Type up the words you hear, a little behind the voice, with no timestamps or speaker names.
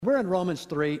We're in Romans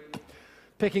 3,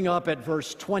 picking up at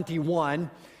verse 21.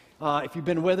 If you've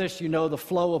been with us, you know the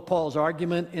flow of Paul's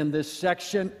argument in this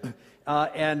section.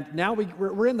 And now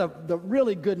we're in the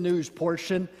really good news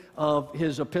portion of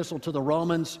his epistle to the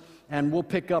Romans, and we'll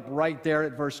pick up right there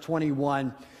at verse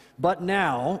 21. But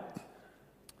now,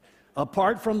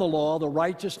 apart from the law, the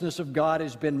righteousness of God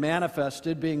has been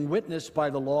manifested, being witnessed by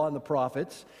the law and the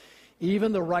prophets,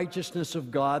 even the righteousness of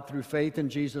God through faith in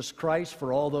Jesus Christ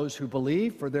for all those who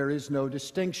believe, for there is no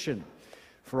distinction.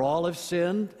 For all have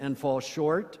sinned and fall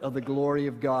short of the glory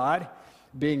of God,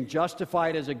 being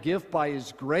justified as a gift by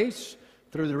His grace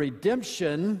through the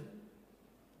redemption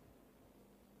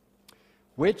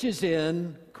which is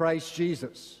in Christ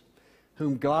Jesus,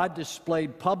 whom God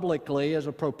displayed publicly as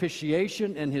a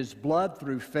propitiation in His blood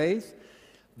through faith.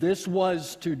 This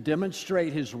was to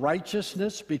demonstrate His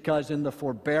righteousness, because in the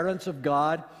forbearance of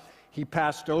God He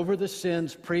passed over the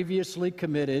sins previously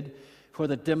committed, for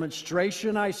the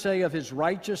demonstration, I say, of His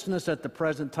righteousness at the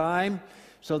present time,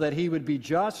 so that He would be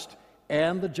just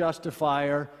and the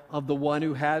justifier of the one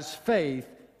who has faith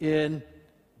in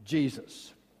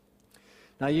Jesus.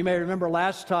 Now, you may remember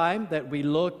last time that we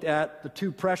looked at the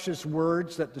two precious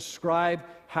words that describe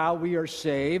how we are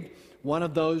saved. One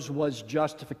of those was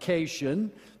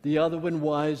justification. The other one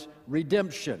was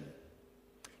redemption.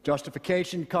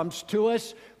 Justification comes to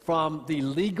us from the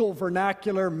legal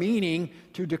vernacular, meaning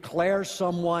to declare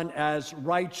someone as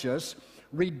righteous.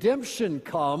 Redemption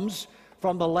comes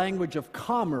from the language of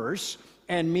commerce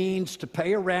and means to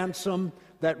pay a ransom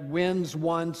that wins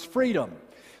one's freedom.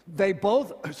 They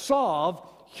both solve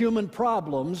human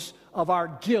problems of our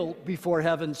guilt before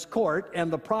heaven's court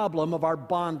and the problem of our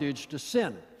bondage to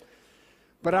sin.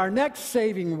 But our next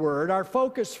saving word, our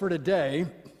focus for today,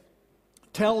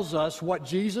 tells us what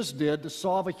Jesus did to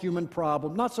solve a human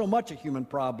problem, not so much a human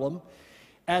problem,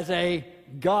 as a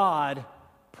God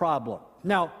problem.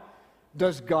 Now,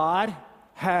 does God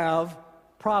have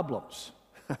problems?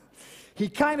 He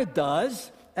kind of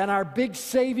does, and our big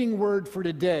saving word for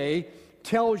today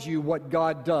tells you what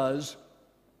God does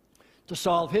to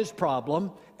solve His problem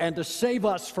and to save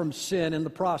us from sin in the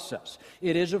process.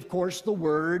 It is, of course, the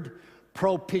word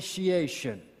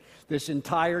propitiation. This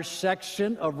entire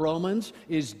section of Romans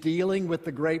is dealing with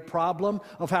the great problem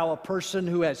of how a person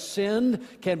who has sinned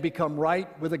can become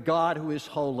right with a God who is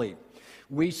holy.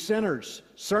 We sinners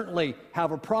certainly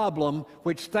have a problem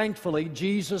which thankfully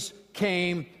Jesus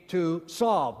came to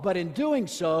solve. But in doing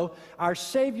so, our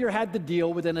Savior had to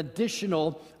deal with an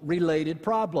additional related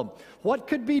problem. What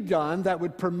could be done that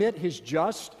would permit His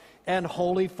just and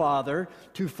holy Father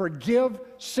to forgive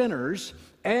sinners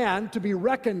and to be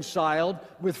reconciled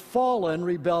with fallen,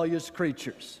 rebellious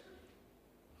creatures?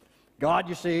 God,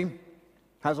 you see,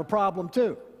 has a problem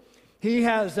too. He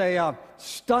has a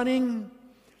stunning,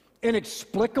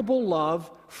 inexplicable love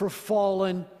for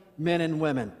fallen men and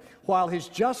women, while His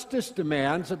justice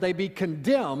demands that they be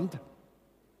condemned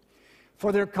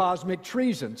for their cosmic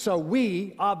treason. So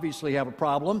we obviously have a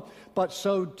problem, but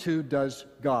so too does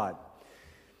God.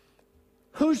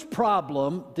 Whose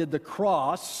problem did the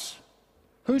cross,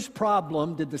 whose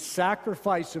problem did the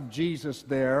sacrifice of Jesus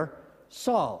there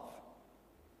solve?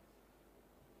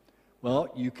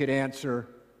 Well, you could answer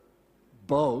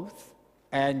both,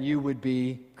 and you would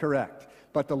be correct.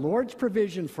 But the Lord's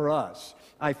provision for us,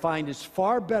 I find, is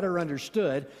far better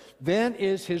understood than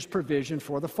is His provision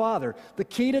for the Father. The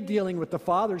key to dealing with the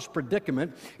Father's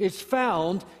predicament is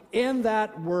found in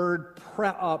that word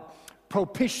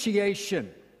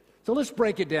propitiation. So let's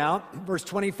break it down. Verse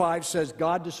 25 says,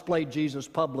 God displayed Jesus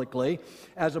publicly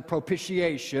as a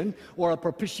propitiation, or a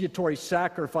propitiatory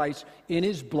sacrifice in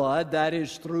His blood, that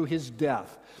is, through His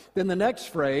death. Then the next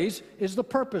phrase is the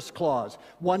purpose clause.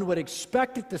 One would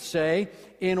expect it to say,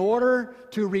 in order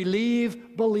to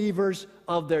relieve believers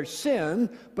of their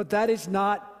sin, but that is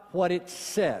not what it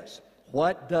says.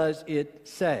 What does it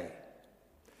say?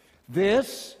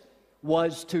 This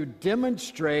was to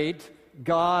demonstrate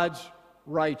God's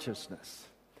righteousness.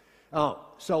 Oh,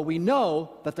 so we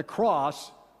know that the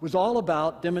cross was all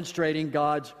about demonstrating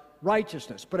God's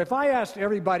righteousness. But if I asked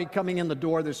everybody coming in the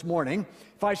door this morning,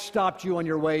 if I stopped you on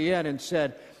your way in and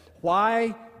said,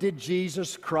 why did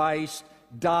Jesus Christ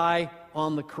die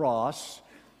on the cross?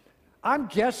 I'm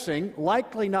guessing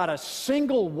likely not a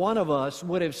single one of us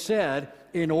would have said,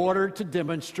 in order to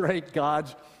demonstrate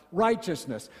God's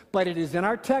righteousness. But it is in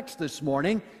our text this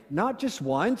morning, not just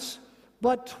once,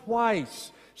 but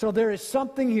twice. So there is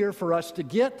something here for us to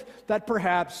get that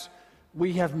perhaps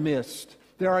we have missed.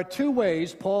 There are two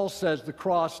ways Paul says the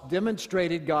cross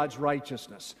demonstrated God's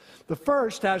righteousness. The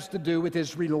first has to do with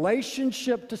His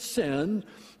relationship to sin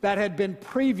that had been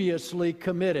previously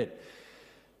committed.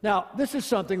 Now, this is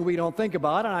something we don't think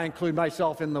about, and I include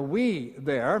myself in the we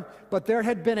there, but there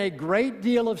had been a great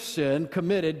deal of sin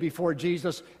committed before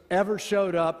Jesus ever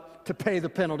showed up to pay the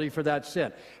penalty for that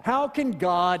sin. How can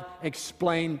God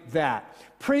explain that?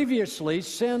 Previously,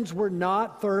 sins were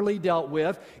not thoroughly dealt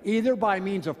with either by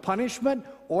means of punishment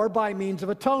or by means of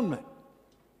atonement.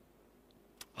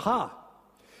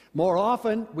 More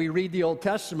often, we read the Old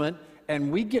Testament and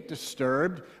we get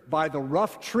disturbed by the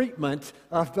rough treatment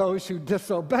of those who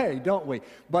disobey, don't we?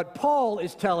 But Paul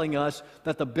is telling us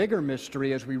that the bigger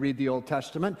mystery as we read the Old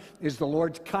Testament is the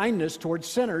Lord's kindness towards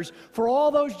sinners for all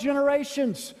those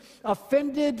generations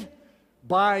offended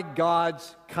by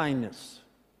God's kindness.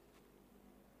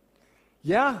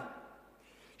 Yeah,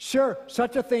 sure,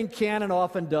 such a thing can and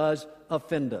often does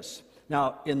offend us.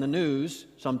 Now, in the news,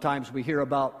 sometimes we hear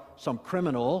about some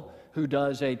criminal who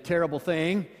does a terrible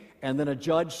thing, and then a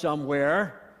judge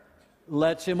somewhere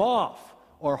lets him off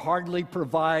or hardly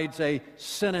provides a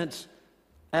sentence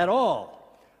at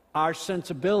all. Our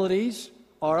sensibilities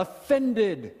are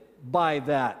offended by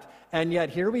that. And yet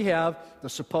here we have the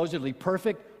supposedly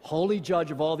perfect, holy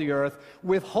judge of all the earth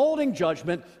withholding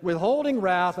judgment, withholding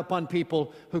wrath upon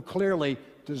people who clearly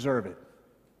deserve it.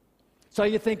 So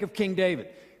you think of King David,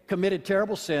 committed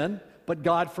terrible sin, but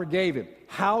God forgave him.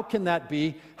 How can that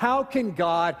be? How can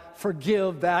God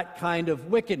forgive that kind of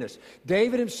wickedness?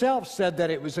 David himself said that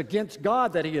it was against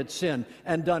God that he had sinned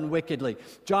and done wickedly.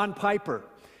 John Piper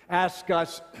asked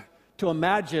us to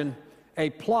imagine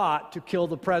a plot to kill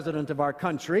the president of our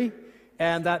country,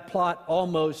 and that plot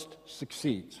almost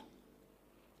succeeds.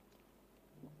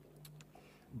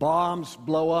 Bombs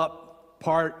blow up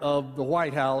part of the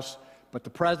White House, but the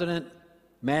president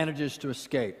manages to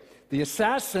escape. The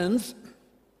assassins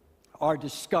are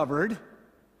discovered,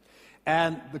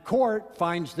 and the court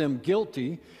finds them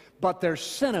guilty, but their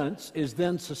sentence is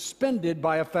then suspended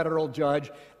by a federal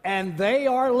judge, and they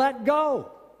are let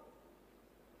go.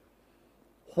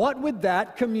 What would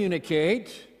that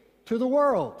communicate to the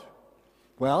world?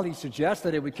 Well, he suggests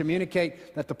that it would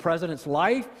communicate that the president's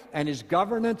life and his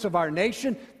governance of our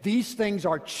nation, these things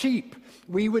are cheap.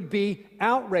 We would be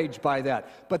outraged by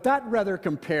that. But that rather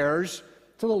compares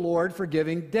to the Lord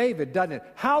forgiving David, doesn't it?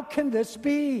 How can this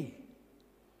be?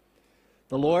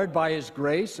 The Lord, by his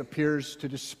grace, appears to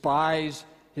despise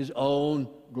his own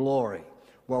glory.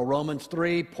 Well, Romans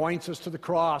 3 points us to the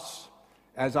cross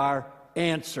as our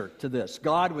answer to this.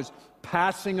 God was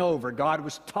passing over. God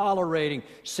was tolerating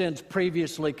sins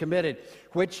previously committed.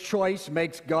 Which choice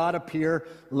makes God appear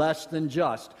less than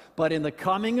just? But in the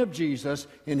coming of Jesus,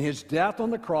 in his death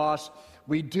on the cross,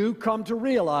 we do come to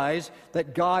realize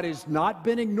that God has not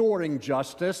been ignoring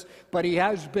justice, but he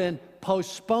has been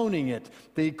postponing it.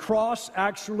 The cross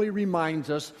actually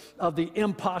reminds us of the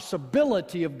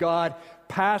impossibility of God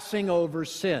passing over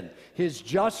sin. His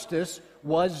justice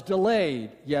was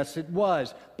delayed. Yes, it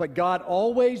was. But God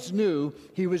always knew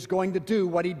he was going to do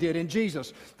what he did in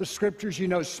Jesus. The scriptures, you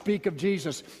know, speak of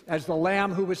Jesus as the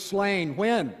Lamb who was slain.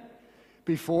 When?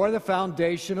 Before the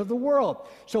foundation of the world.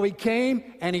 So he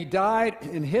came and he died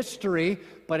in history,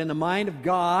 but in the mind of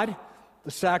God,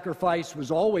 the sacrifice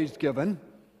was always given.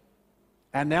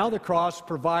 And now the cross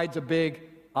provides a big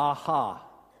aha.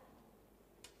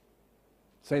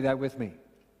 Say that with me.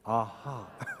 Aha.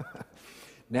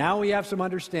 Now we have some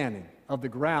understanding of the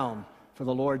ground for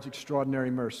the Lord's extraordinary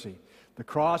mercy. The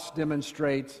cross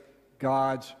demonstrates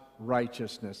God's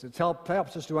righteousness. It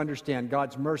helps us to understand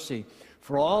God's mercy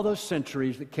for all those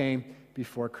centuries that came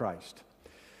before Christ.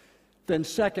 Then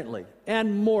secondly,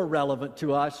 and more relevant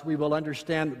to us, we will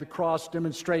understand that the cross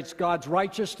demonstrates God's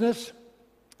righteousness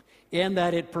in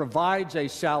that it provides a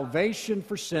salvation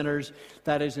for sinners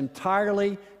that is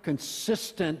entirely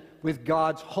consistent with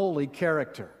God's holy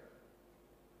character.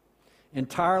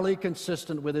 Entirely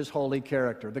consistent with his holy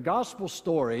character. The gospel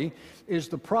story is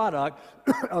the product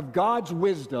of God's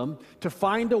wisdom to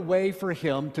find a way for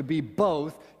him to be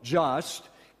both just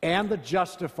and the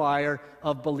justifier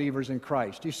of believers in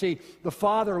Christ. You see, the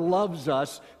Father loves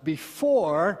us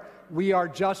before we are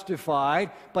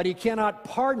justified, but he cannot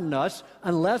pardon us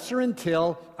unless or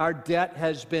until our debt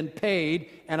has been paid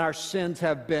and our sins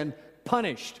have been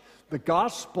punished. The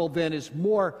gospel then is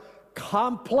more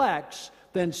complex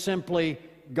than simply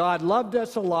God loved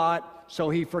us a lot, so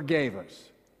he forgave us.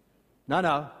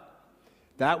 No.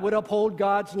 That would uphold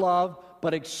God's love,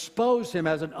 but expose him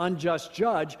as an unjust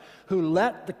judge who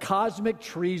let the cosmic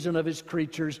treason of his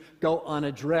creatures go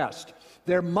unaddressed.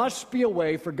 There must be a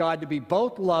way for God to be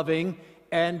both loving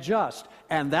and just.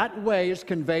 And that way is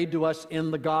conveyed to us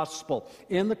in the gospel,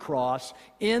 in the cross,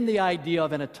 in the idea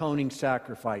of an atoning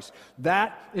sacrifice.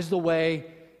 That is the way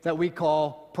that we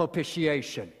call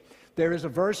propitiation. There is a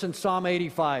verse in Psalm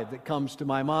 85 that comes to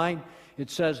my mind. It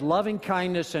says, loving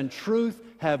kindness and truth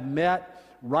have met,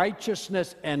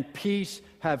 righteousness and peace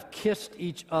have kissed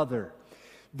each other.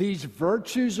 These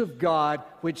virtues of God,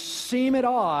 which seem at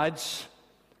odds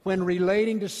when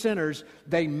relating to sinners,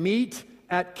 they meet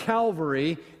at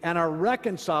Calvary and are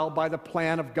reconciled by the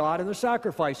plan of God and the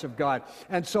sacrifice of God.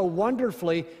 And so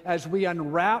wonderfully, as we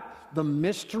unwrap the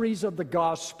mysteries of the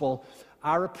gospel,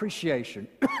 our appreciation,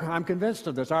 I'm convinced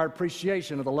of this, our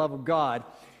appreciation of the love of God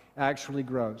actually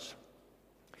grows.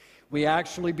 We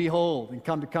actually behold and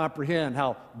come to comprehend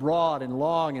how broad and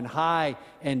long and high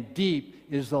and deep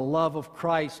is the love of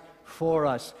Christ for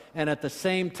us. And at the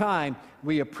same time,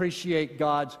 we appreciate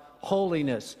God's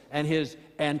holiness and His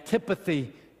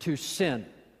antipathy to sin.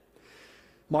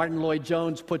 Martin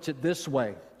Lloyd-Jones puts it this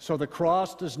way: so the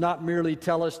cross does not merely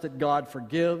tell us that God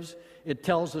forgives, it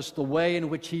tells us the way in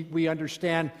which we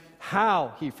understand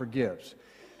how He forgives.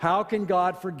 How can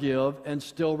God forgive and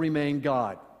still remain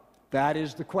God? That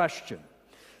is the question.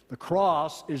 The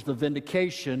cross is the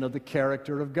vindication of the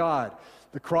character of God.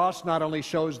 The cross not only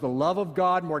shows the love of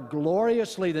God more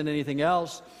gloriously than anything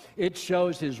else, it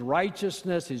shows His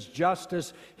righteousness, His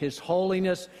justice, His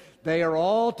holiness. They are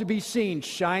all to be seen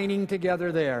shining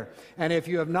together there. And if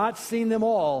you have not seen them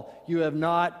all, you have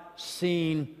not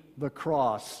seen the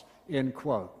cross, end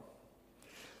quote.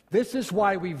 This is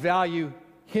why we value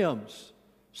hymns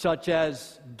such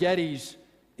as Getty's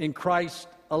In Christ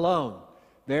Alone.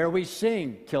 There we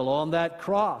sing, till on that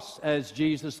cross, as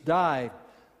Jesus died,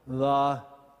 the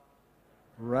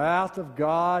wrath of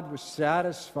God was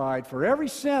satisfied, for every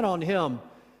sin on Him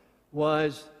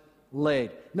was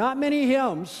laid. Not many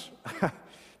hymns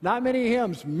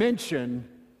mention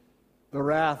the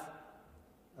wrath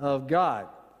of God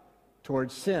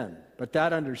towards sin, but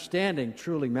that understanding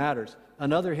truly matters.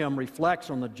 Another hymn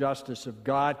reflects on the justice of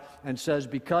God and says,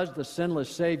 because the sinless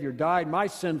Savior died, my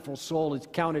sinful soul is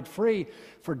counted free.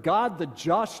 For God the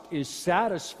just is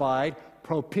satisfied,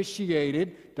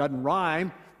 propitiated, doesn't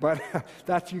rhyme, but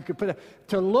that's, you could put it,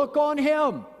 to look on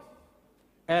Him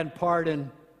and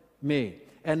pardon me.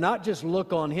 And not just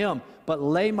look on Him, but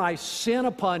lay my sin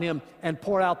upon Him and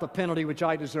pour out the penalty which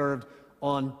I deserved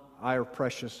on our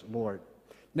precious Lord.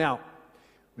 Now,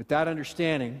 with that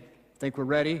understanding, I think we're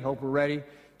ready, hope we're ready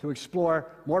to explore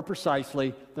more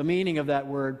precisely the meaning of that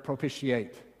word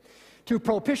propitiate. To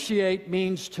propitiate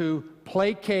means to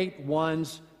placate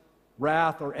one's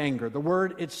wrath or anger. The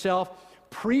word itself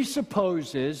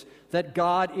presupposes that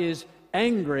God is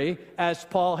angry, as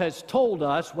Paul has told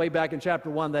us way back in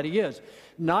chapter 1 that He is.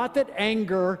 Not that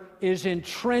anger is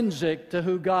intrinsic to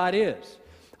who God is.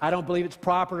 I don't believe it's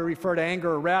proper to refer to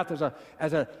anger or wrath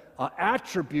as an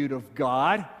attribute of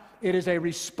God. It is a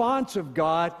response of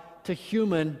God to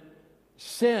human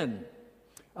sin.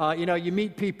 You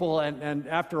meet people, and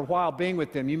after a while being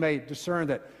with them, you may discern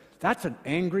that that's an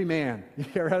angry man. You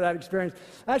ever have that experience?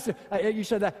 You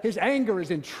said that his anger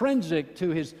is intrinsic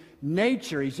to his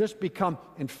nature. He's just become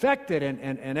infected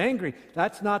and angry.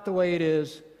 That's not the way it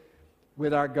is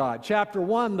with our God. Chapter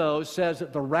 1, though, says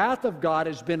that the wrath of God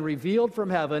has been revealed from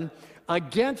heaven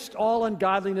against all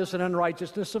ungodliness and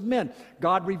unrighteousness of men.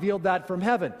 God revealed that from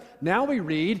heaven. Now we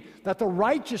read that the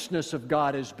righteousness of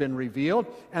God has been revealed,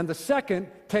 and the second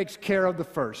takes care of the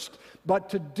first. But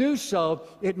to do so,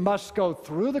 it must go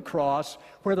through the cross,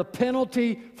 where the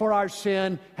penalty for our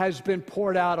sin has been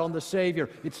poured out on the Savior.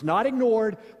 It's not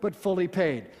ignored, but fully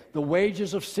paid. The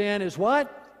wages of sin is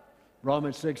what?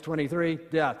 Romans 6:23,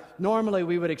 death. Normally,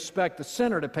 we would expect the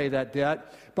sinner to pay that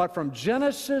debt, but from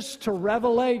Genesis to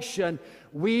Revelation,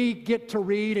 we get to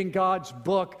read in God's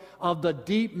book of the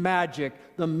deep magic,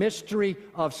 the mystery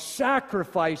of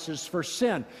sacrifices for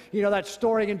sin. You know that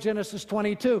story in Genesis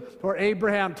 22, where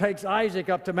Abraham takes Isaac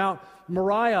up to Mount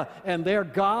Moriah, and there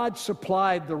God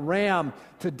supplied the ram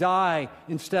to die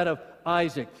instead of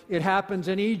Isaac. It happens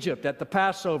in Egypt at the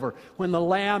Passover, when the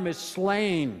lamb is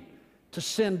slain to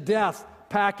send death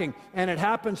packing. And it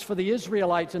happens for the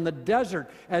Israelites in the desert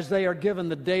as they are given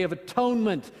the Day of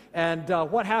Atonement. And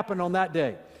what happened on that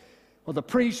day? Well, the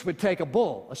priest would take a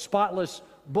bull, a spotless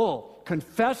bull,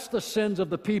 confess the sins of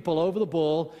the people over the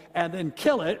bull, and then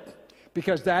kill it,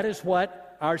 because that is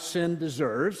what our sin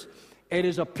deserves. It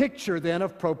is a picture then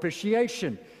of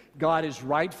propitiation. God is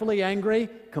rightfully angry,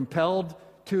 compelled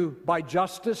by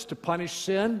justice to punish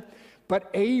sin, but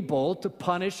able to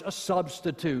punish a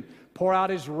substitute, pour out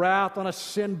His wrath on a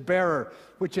sin bearer,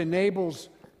 which enables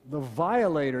the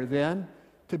violator then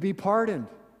to be pardoned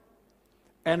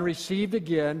and received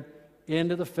again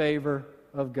into the favor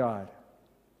of God.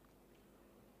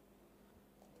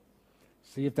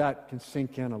 See if that can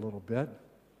sink in a little bit.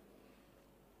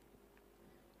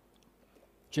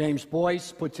 James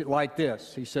Boyce puts it like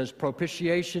this. He says,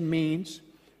 propitiation means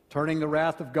turning the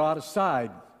wrath of God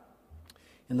aside.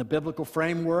 In the biblical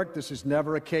framework, this is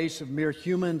never a case of mere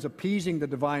humans appeasing the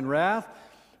divine wrath,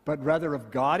 but rather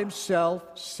of God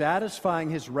himself satisfying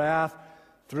his wrath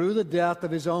through the death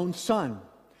of his own Son.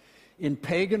 In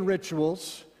pagan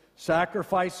rituals,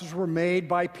 sacrifices were made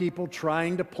by people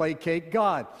trying to placate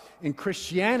God. In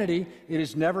Christianity, it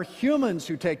is never humans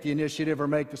who take the initiative or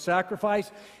make the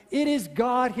sacrifice. It is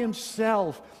God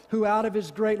himself who, out of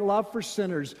his great love for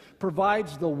sinners,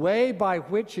 provides the way by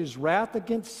which his wrath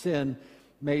against sin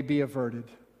may be averted,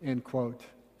 end quote.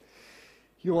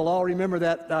 You will all remember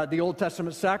that the Old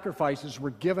Testament sacrifices were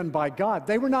given by God.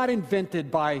 They were not invented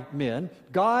by men.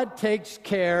 God takes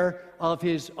care of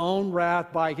his own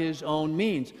wrath by his own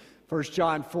means. 1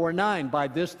 John 4:9, by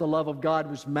this the love of God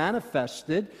was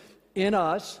manifested in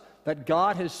us, that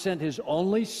God has sent his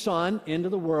only Son into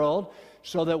the world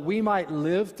so that we might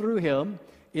live through him.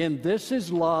 In this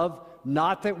is love,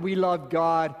 not that we loved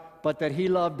God, but that he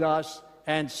loved us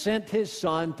and sent his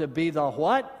Son to be the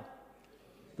what?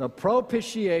 The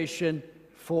propitiation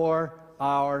for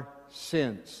our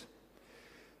sins.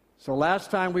 So last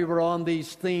time we were on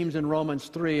these themes in Romans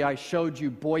 3, I showed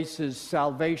you Boyce's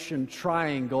salvation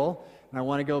triangle, and I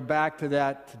want to go back to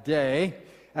that today.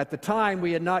 At the time,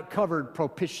 we had not covered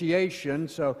propitiation,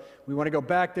 so we want to go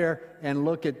back there and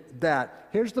look at that.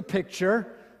 Here's the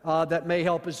picture that may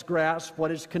help us grasp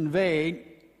what is conveyed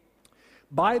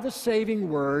by the saving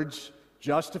words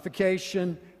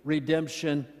justification,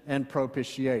 redemption, and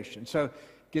propitiation. So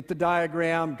get the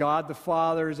diagram. God the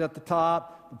Father is at the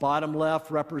top. The bottom left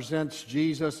represents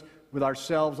Jesus with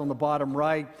ourselves on the bottom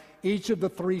right. Each of the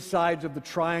three sides of the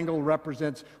triangle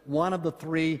represents one of the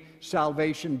three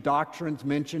salvation doctrines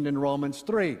mentioned in Romans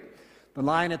 3. The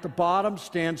line at the bottom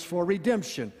stands for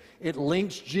redemption. It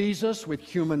links Jesus with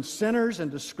human sinners and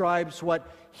describes what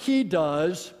he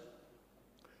does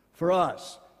for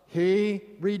us. He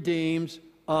redeems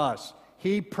us.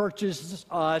 He purchases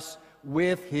us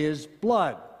with his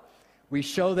blood. We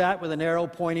show that with an arrow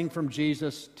pointing from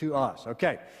Jesus to us.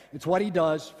 Okay, it's what he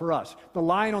does for us. The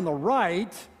line on the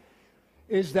right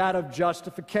is that of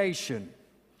justification.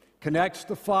 Connects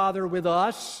the Father with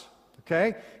us.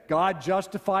 Okay, God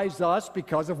justifies us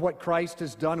because of what Christ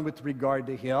has done with regard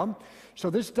to him. So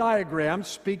this diagram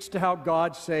speaks to how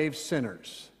God saves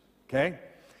sinners. Okay,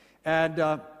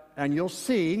 and you'll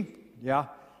see,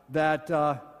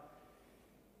 that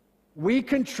we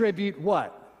contribute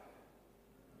what?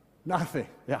 Nothing.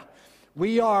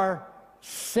 We are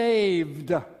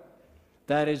saved.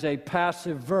 That is a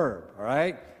passive verb, all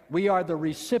right? We are the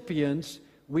recipients,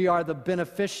 we are the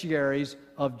beneficiaries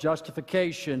of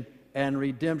justification and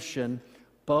redemption,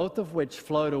 both of which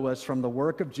flow to us from the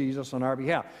work of Jesus on our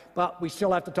behalf. But we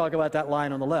still have to talk about that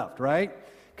line on the left, right?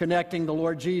 Connecting the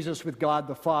Lord Jesus with God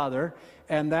the Father,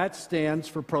 and that stands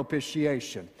for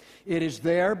propitiation. It is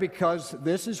there because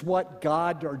this is what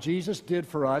God or Jesus did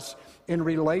for us in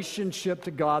relationship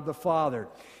to God the Father.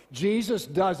 Jesus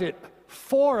does it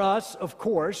for us, of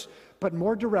course, but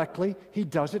more directly, he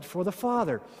does it for the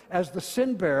Father. As the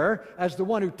sin bearer, as the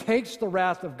one who takes the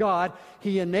wrath of God,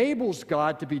 he enables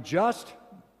God to be just,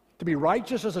 to be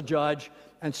righteous as a judge,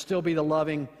 and still be the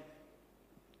loving,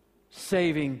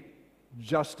 saving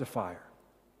justifier.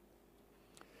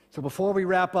 So before we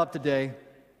wrap up today,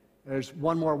 there's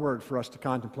one more word for us to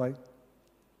contemplate.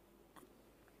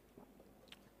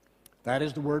 That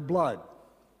is the word blood.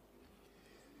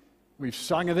 We've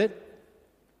sung of it.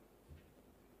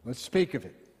 Let's speak of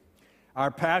it. Our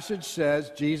passage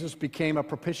says Jesus became a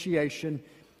propitiation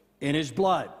in his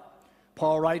blood.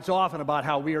 Paul writes often about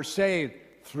how we are saved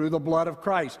through the blood of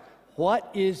Christ.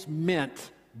 What is meant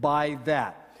by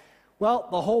that? Well,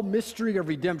 the whole mystery of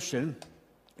redemption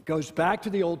goes back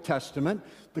to the Old Testament.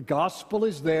 The gospel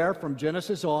is there from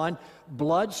Genesis on.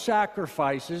 Blood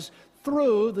sacrifices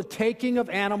through the taking of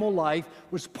animal life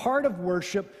was part of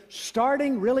worship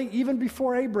starting really even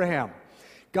before Abraham.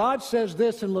 God says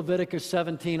this in Leviticus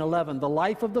 17:11, "The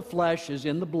life of the flesh is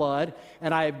in the blood,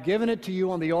 and I have given it to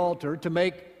you on the altar to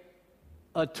make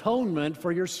atonement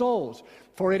for your souls.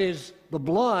 For it is the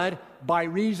blood by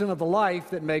reason of the life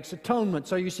that makes atonement."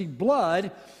 So you see,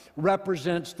 blood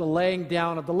represents the laying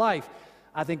down of the life.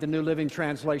 I think the New Living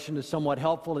Translation is somewhat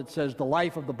helpful. It says, "The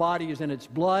life of the body is in its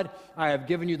blood. I have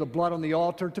given you the blood on the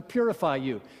altar to purify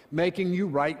you, making you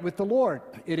right with the Lord."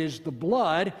 It is the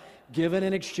blood given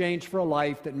in exchange for a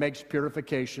life that makes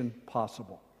purification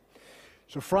possible.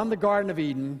 So from the Garden of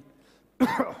Eden,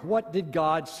 what did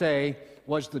God say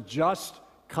was the just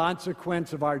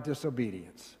consequence of our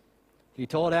disobedience? He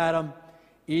told Adam,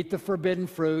 "Eat the forbidden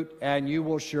fruit and you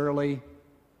will surely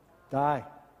die."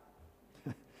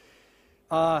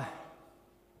 The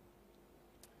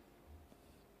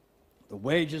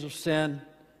wages of sin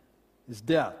is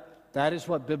death. That is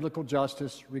what biblical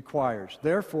justice requires.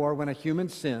 Therefore, when a human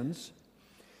sins,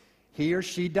 he or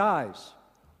she dies.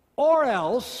 Or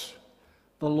else,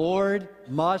 the Lord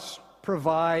must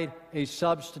provide a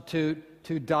substitute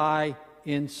to die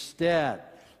instead.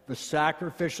 The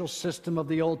sacrificial system of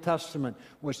the Old Testament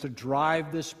was to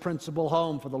drive this principle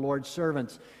home for the Lord's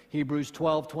servants. Hebrews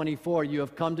 12:24, you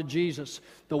have come to Jesus,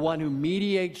 the one who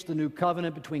mediates the new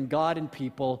covenant between God and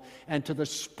people, and to the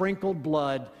sprinkled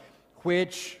blood,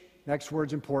 which, next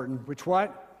word's important, which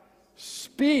what?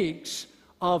 Speaks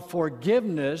of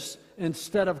forgiveness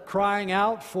instead of crying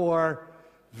out for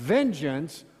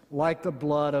vengeance like the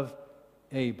blood of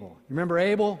Abel. You remember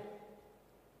Abel?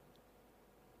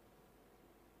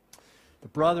 The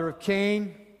brother of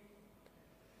Cain.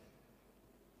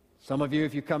 Some of you,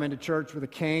 if you come into church with a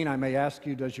cane, I may ask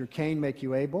you, does your cane make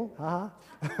you Abel?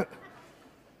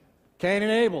 Cain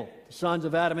and Abel, the sons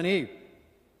of Adam and Eve.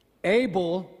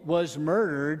 Abel was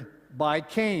murdered by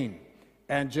Cain.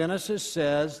 And Genesis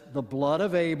says the blood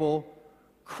of Abel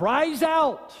cries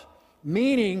out,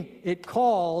 meaning it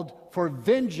called for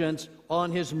vengeance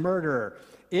on his murderer.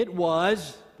 It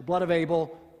was, the blood of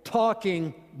Abel,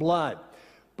 talking blood.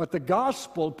 But the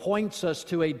gospel points us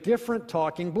to a different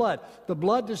talking blood. The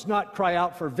blood does not cry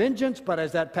out for vengeance, but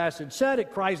as that passage said,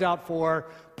 it cries out for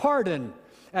pardon.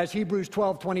 As Hebrews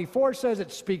 12:24 says,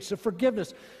 it speaks of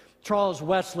forgiveness. Charles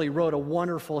Wesley wrote a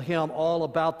wonderful hymn all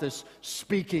about this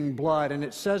speaking blood, and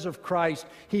it says of Christ,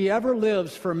 He ever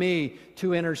lives for me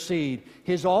to intercede,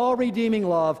 His all-redeeming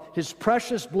love, His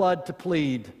precious blood to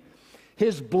plead.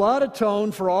 His blood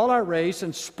atoned for all our race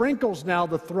and sprinkles now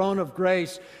the throne of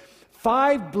grace.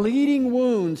 5 bleeding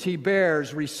wounds He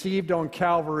bears, received on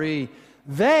Calvary.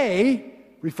 They,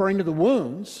 referring to the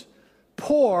wounds,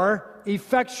 pour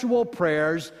effectual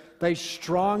prayers. They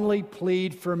strongly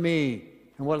plead for me.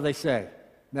 And what do they say?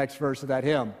 Next verse of that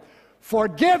hymn.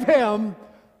 Forgive him,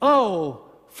 oh,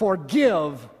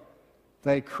 forgive,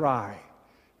 they cry.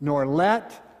 Nor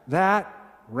let that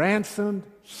ransomed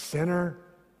sinner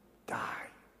die.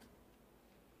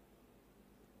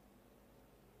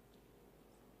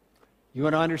 You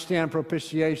want to understand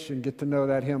propitiation, get to know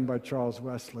that hymn by Charles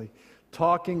Wesley.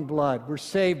 Talking blood. We're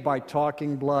saved by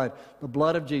talking blood, the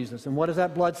blood of Jesus. And what does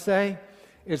that blood say?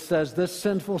 It says this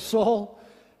sinful soul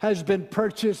has been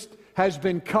purchased, has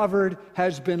been covered,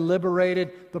 has been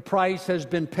liberated. The price has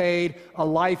been paid. A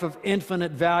life of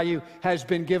infinite value has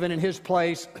been given in his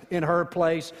place, in her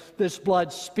place. This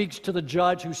blood speaks to the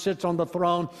judge who sits on the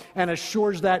throne and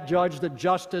assures that judge that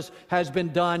justice has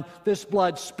been done. This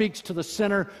blood speaks to the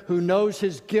sinner who knows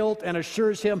his guilt and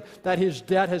assures him that his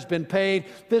debt has been paid.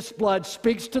 This blood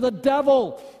speaks to the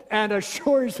devil and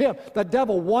assures him. The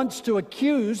devil wants to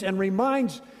accuse and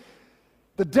reminds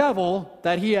the devil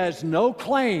that he has no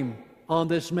claim on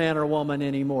this man or woman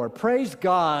anymore. Praise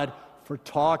God for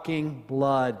talking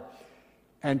blood,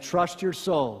 and trust your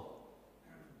soul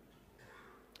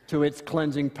to its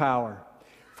cleansing power.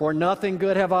 For nothing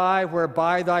good have I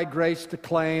whereby thy grace to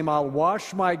claim. I'll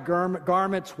wash my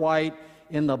garments white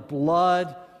in the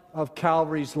blood of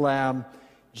Calvary's Lamb.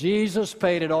 Jesus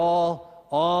paid it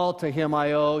all to him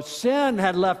I owe. Sin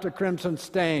had left a crimson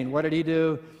stain. What did he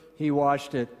do? He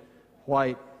washed it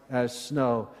white as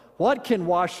snow. What can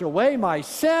wash away my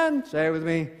sin? Say it with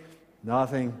me.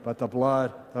 Nothing but the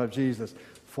blood of Jesus.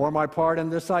 For my part in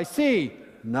this I see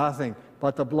nothing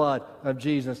but the blood of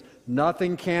Jesus.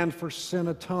 Nothing can for sin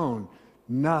atone.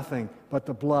 Nothing but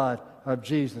the blood of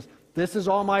Jesus. This is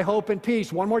all my hope and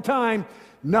peace. One more time.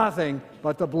 Nothing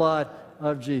but the blood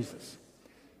of Jesus.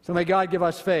 So may God give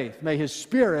us faith. May His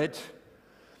Spirit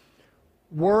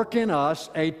work in us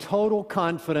a total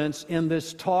confidence in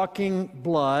this talking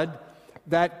blood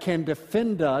that can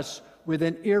defend us with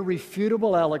an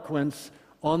irrefutable eloquence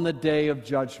on the day of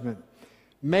judgment.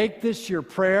 Make this your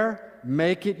prayer.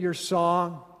 Make it your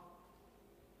song.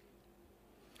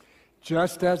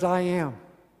 Just as I am,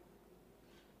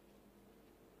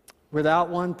 without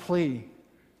one plea,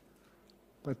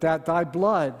 but that thy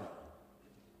blood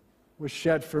was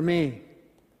shed for me,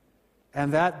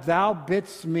 and that thou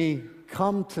bidst me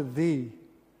come to thee.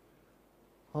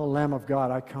 O Lamb of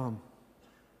God, I come.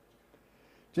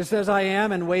 Just as I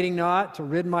am, and waiting not to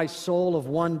rid my soul of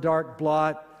one dark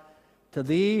blot, to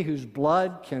thee whose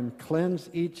blood can cleanse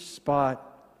each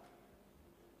spot.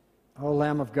 O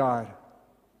Lamb of God,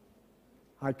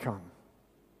 I come.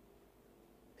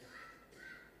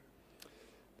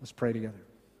 Let's pray together.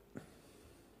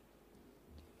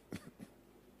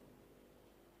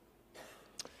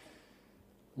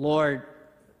 Lord,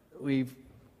 we've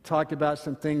talked about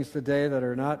some things today that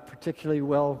are not particularly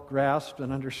well grasped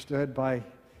and understood by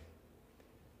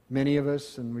many of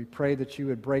us, and we pray that you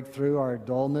would break through our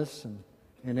dullness and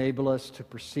enable us to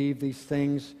perceive these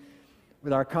things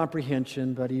with our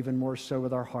comprehension, but even more so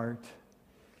with our heart.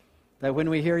 That when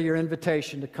we hear your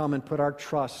invitation to come and put our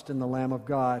trust in the Lamb of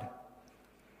God,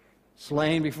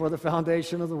 slain before the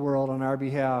foundation of the world on our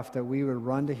behalf, that we would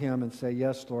run to him and say,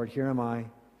 yes, Lord, here am I.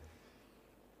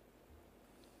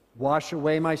 Wash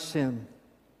away my sin.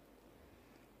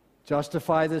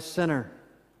 Justify this sinner.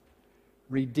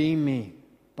 Redeem me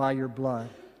by your blood.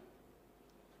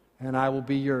 And I will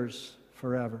be yours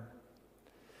forever.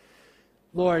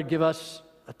 Lord, give us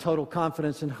a total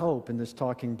confidence and hope in this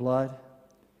talking blood.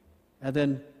 And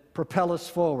then propel us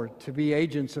forward to be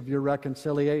agents of your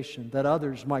reconciliation, that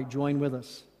others might join with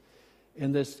us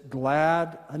in this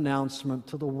glad announcement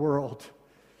to the world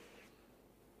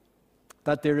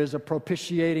that there is a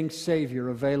propitiating Savior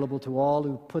available to all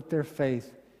who put their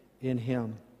faith in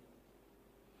him.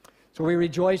 So we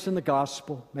rejoice in the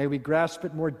gospel. May we grasp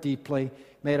it more deeply.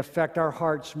 May it affect our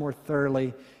hearts more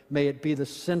thoroughly. May it be the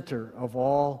center of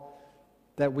all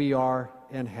that we are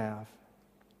and have.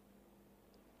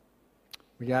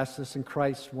 We ask this in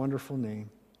Christ's wonderful name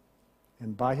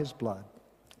and by his blood.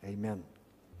 Amen.